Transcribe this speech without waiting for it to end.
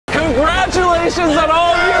Congratulations on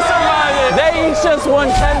all of you surviving. They each just won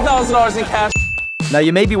 $10,000 in cash. Now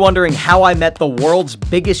you may be wondering how I met the world's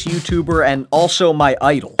biggest YouTuber and also my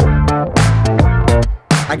idol.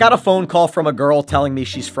 I got a phone call from a girl telling me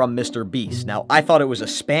she's from MrBeast. Now, I thought it was a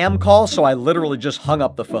spam call, so I literally just hung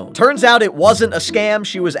up the phone. Turns out it wasn't a scam,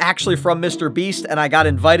 she was actually from MrBeast, and I got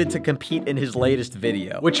invited to compete in his latest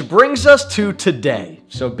video. Which brings us to today.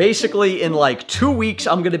 So basically, in like 2 weeks,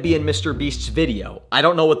 I'm gonna be in MrBeast's video. I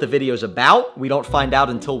don't know what the video's about, we don't find out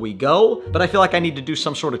until we go, but I feel like I need to do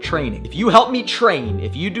some sort of training. If you help me train,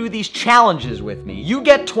 if you do these challenges with me, you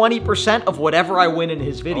get 20% of whatever I win in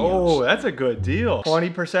his videos. Oh, that's a good deal.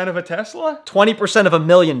 20% of a Tesla? 20% of $1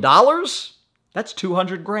 million? That's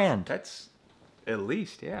 200 grand. That's at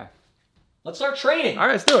least, yeah. Let's start training. All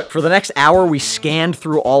right, let's do it. For the next hour, we scanned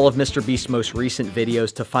through all of MrBeast's most recent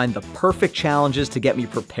videos to find the perfect challenges to get me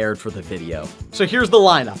prepared for the video. So here's the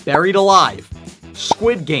lineup. Buried alive,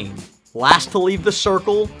 squid game, last to leave the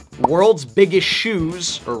circle, world's biggest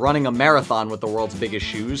shoes, or running a marathon with the world's biggest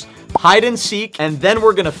shoes, hide and seek, and then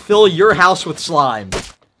we're gonna fill your house with slime.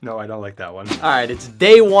 No, I don't like that one. All right, it's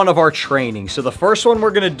day 1 of our training. So the first one we're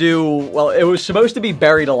gonna do, well, it was supposed to be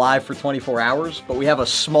buried alive for 24 hours, but we have a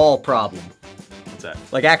small problem. What's that?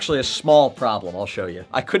 Like actually a small problem, I'll show you.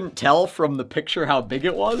 I couldn't tell from the picture how big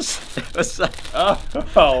it was. It was oh,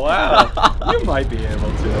 wow. You might be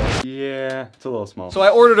able to. Yeah, it's a little small. So I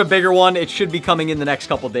ordered a bigger one. It should be coming in the next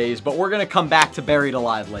couple days, but we're gonna come back to buried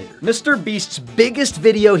alive later. MrBeast's biggest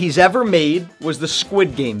video he's ever made was the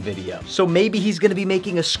Squid Game video. So maybe he's gonna be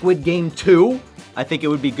making a Squid Game 2. I think it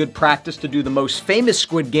would be good practice to do the most famous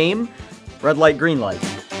Squid Game, red light, green light.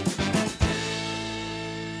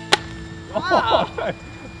 Wow.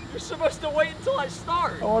 You're supposed to wait until I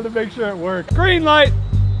start. I want to make sure it works. Green light.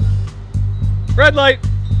 Red light.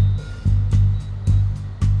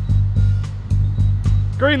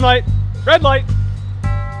 Green light. Red light.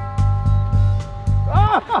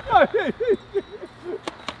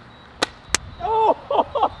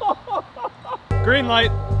 Oh. Green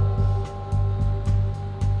light.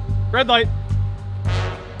 Red light.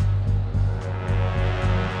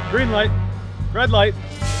 Green light. Red light.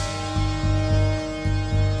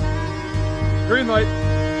 Green light.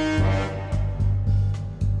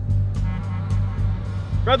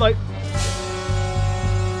 Red light.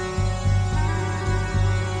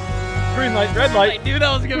 Green light, red light. I knew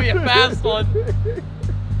that was gonna be a fast one.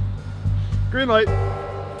 Green light.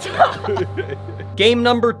 Game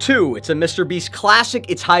number 2. It's a MrBeast classic.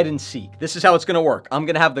 It's hide and seek. This is how it's gonna work. I'm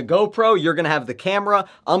gonna have the GoPro, you're gonna have the camera.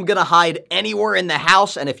 I'm gonna hide anywhere in the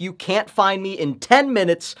house, and if you can't find me in 10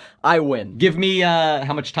 minutes, I win. Give me,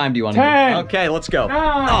 how much time do you want to give? 10. Okay, let's go. 9.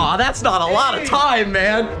 Aw, that's not a lot of time,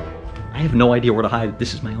 man. I have no idea where to hide.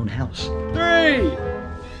 This is my own house. 3,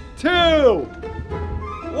 2,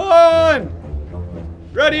 1.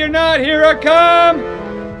 Ready or not, here I come.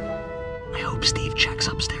 I hope Steve checks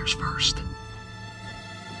upstairs first.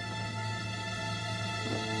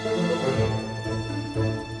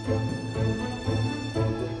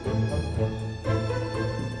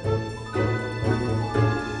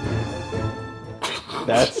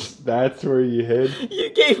 That's where you hid. You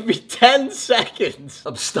gave me 10 seconds.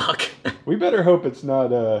 I'm stuck. We better hope it's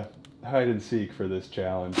not hide and seek for this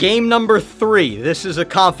challenge. Game number 3. This is a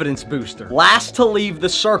confidence booster. Last to leave the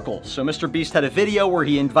circle. So MrBeast had a video where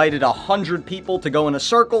he invited 100 people to go in a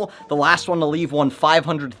circle. The last one to leave won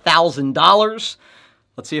 $500,000.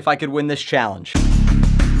 Let's see if I could win this challenge.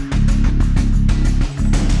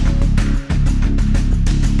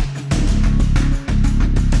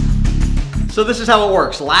 So this is how it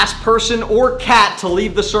works. Last person or cat to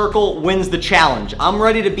leave the circle wins the challenge. I'm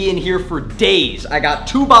ready to be in here for days. I got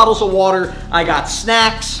 2 bottles of water. I got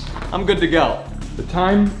snacks. I'm good to go. The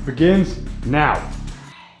time begins now.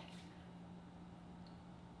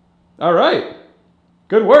 All right.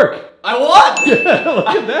 Good work. I won! Yeah, look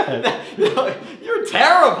at that. You're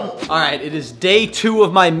terrible. All right, it is day 2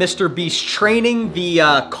 of my MrBeast training.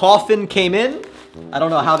 The coffin came in. I don't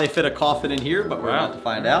know how they fit a coffin in here, but we're about to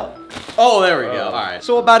find out. Oh, there we go. All right.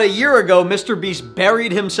 So about a year ago, MrBeast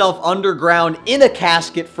buried himself underground in a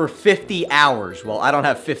casket for 50 hours. Well, I don't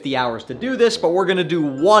have 50 hours to do this, but we're gonna do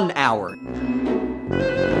 1 hour.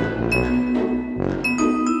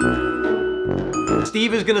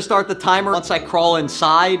 Steve is gonna start the timer once I crawl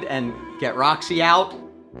inside and get Roxy out. All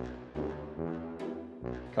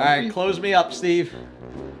right, close me up, Steve.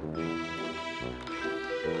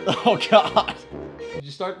 Oh, God. Did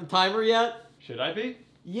you start the timer yet? Should I be?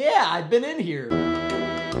 Yeah, I've been in here.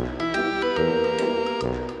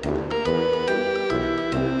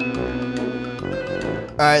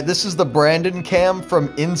 right, this is the Brandon cam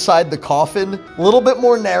from inside the coffin. A little bit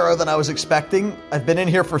more narrow than I was expecting. I've been in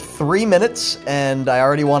here for 3 minutes and I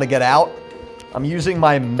already want to get out. I'm using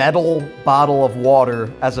my metal bottle of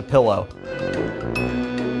water as a pillow.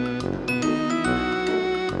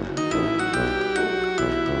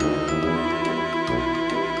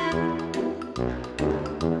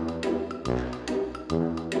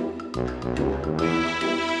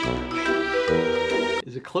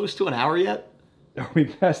 Is it close to an hour yet? We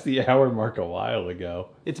passed the hour mark a while ago.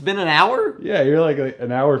 It's been an hour? Yeah, you're like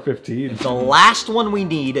an hour 15. The last one we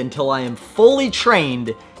need until I am fully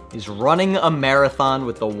trained is running a marathon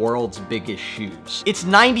with the world's biggest shoes. It's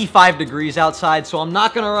 95 degrees outside, so I'm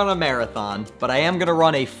not gonna run a marathon, but I am gonna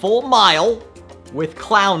run a full mile with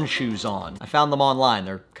clown shoes on. I found them online,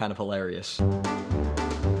 they're kind of hilarious.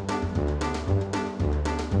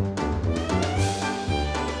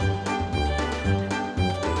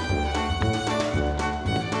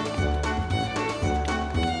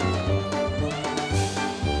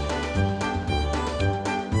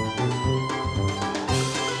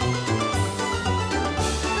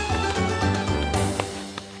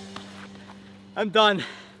 I'm done.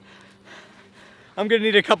 I'm gonna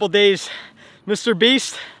need a couple days. Mr.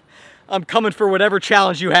 Beast, I'm coming for whatever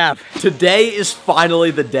challenge you have. Today is finally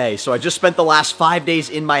the day. So I just spent the last 5 days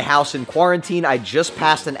in my house in quarantine. I just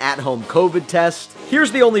passed an at-home COVID test.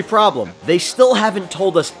 Here's the only problem. They still haven't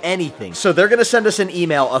told us anything. So they're gonna send us an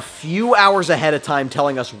email a few hours ahead of time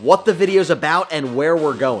telling us what the video's about and where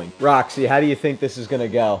we're going. Roxy, how do you think this is gonna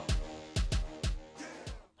go?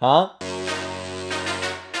 Huh?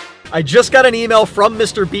 I just got an email from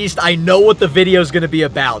Mr. Beast. I know what the video is going to be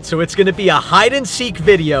about. So it's going to be a hide and seek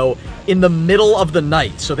video in the middle of the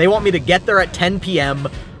night. So they want me to get there at 10 p.m.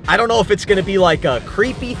 I don't know if it's going to be like a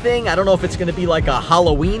creepy thing. I don't know if it's going to be like a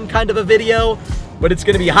Halloween kind of a video, but it's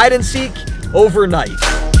going to be hide and seek overnight.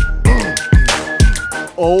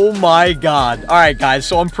 Oh my God. All right, guys.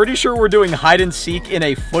 So I'm pretty sure we're doing hide and seek in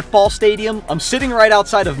a football stadium. I'm sitting right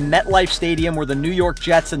outside of MetLife Stadium where the New York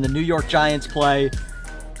Jets and the New York Giants play.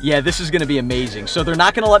 Yeah, this is gonna be amazing. So they're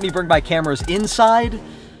not gonna let me bring my cameras inside.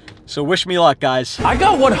 So wish me luck, guys. I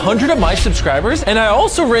got 100 of my subscribers, and I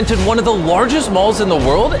also rented one of the largest malls in the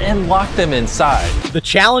world and locked them inside. The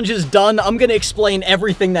challenge is done. I'm gonna explain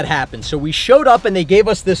everything that happened. So we showed up and they gave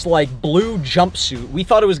us this like blue jumpsuit. We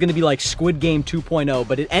thought it was gonna be like Squid Game 2.0,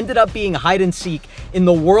 but it ended up being hide and seek in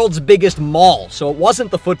the world's biggest mall. So it wasn't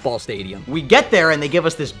the football stadium. We get there and they give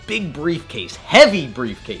us this big briefcase, heavy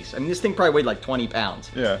briefcase. I mean, this thing probably weighed like 20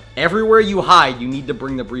 pounds. Yeah. Everywhere you hide, you need to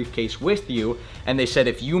bring the briefcase with you. And they said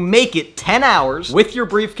if you make it 10 hours with your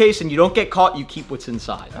briefcase and you don't get caught, you keep what's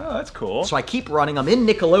inside. Oh, that's cool. So I keep running. I'm in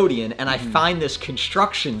Nickelodeon and I find this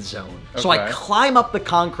construction zone. Okay. So I climb up the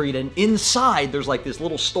concrete and inside there's like this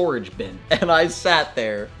little storage bin. And I sat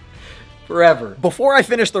there forever. Before I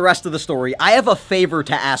finish the rest of the story, I have a favor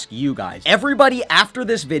to ask you guys. Everybody after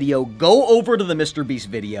this video, go over to the MrBeast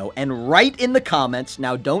video and write in the comments,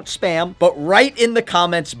 now don't spam, but write in the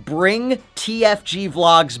comments, bring TFG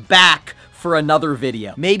Vlogs back for another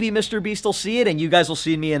video. Maybe MrBeast will see it and you guys will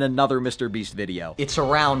see me in another MrBeast video. It's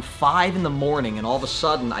around 5 in the morning and all of a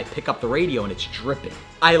sudden I pick up the radio and it's dripping.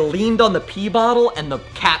 I leaned on the pee bottle and the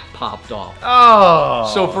cap popped off. Oh.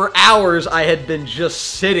 So for hours I had been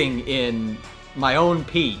just sitting in my own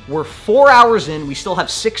pee. We're 4 hours in, we still have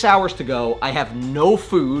 6 hours to go. I have no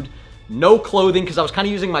food, no clothing, because I was kind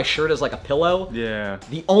of using my shirt as like a pillow. Yeah.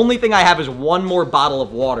 The only thing I have is one more bottle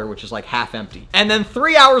of water, which is like half empty. And then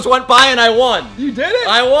 3 hours went by and I won. You did it?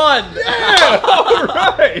 I won. Yeah, all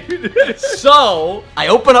right. You did it. So I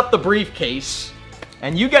open up the briefcase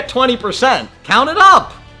and you get 20%. Count it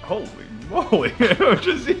up. Holy moly,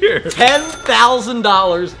 just here.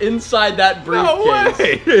 $10,000 inside that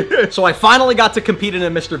briefcase. No way. So I finally got to compete in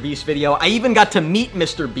a MrBeast video. I even got to meet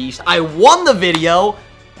MrBeast. I won the video.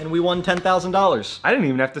 And we won $10,000. I didn't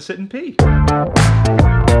even have to sit and pee.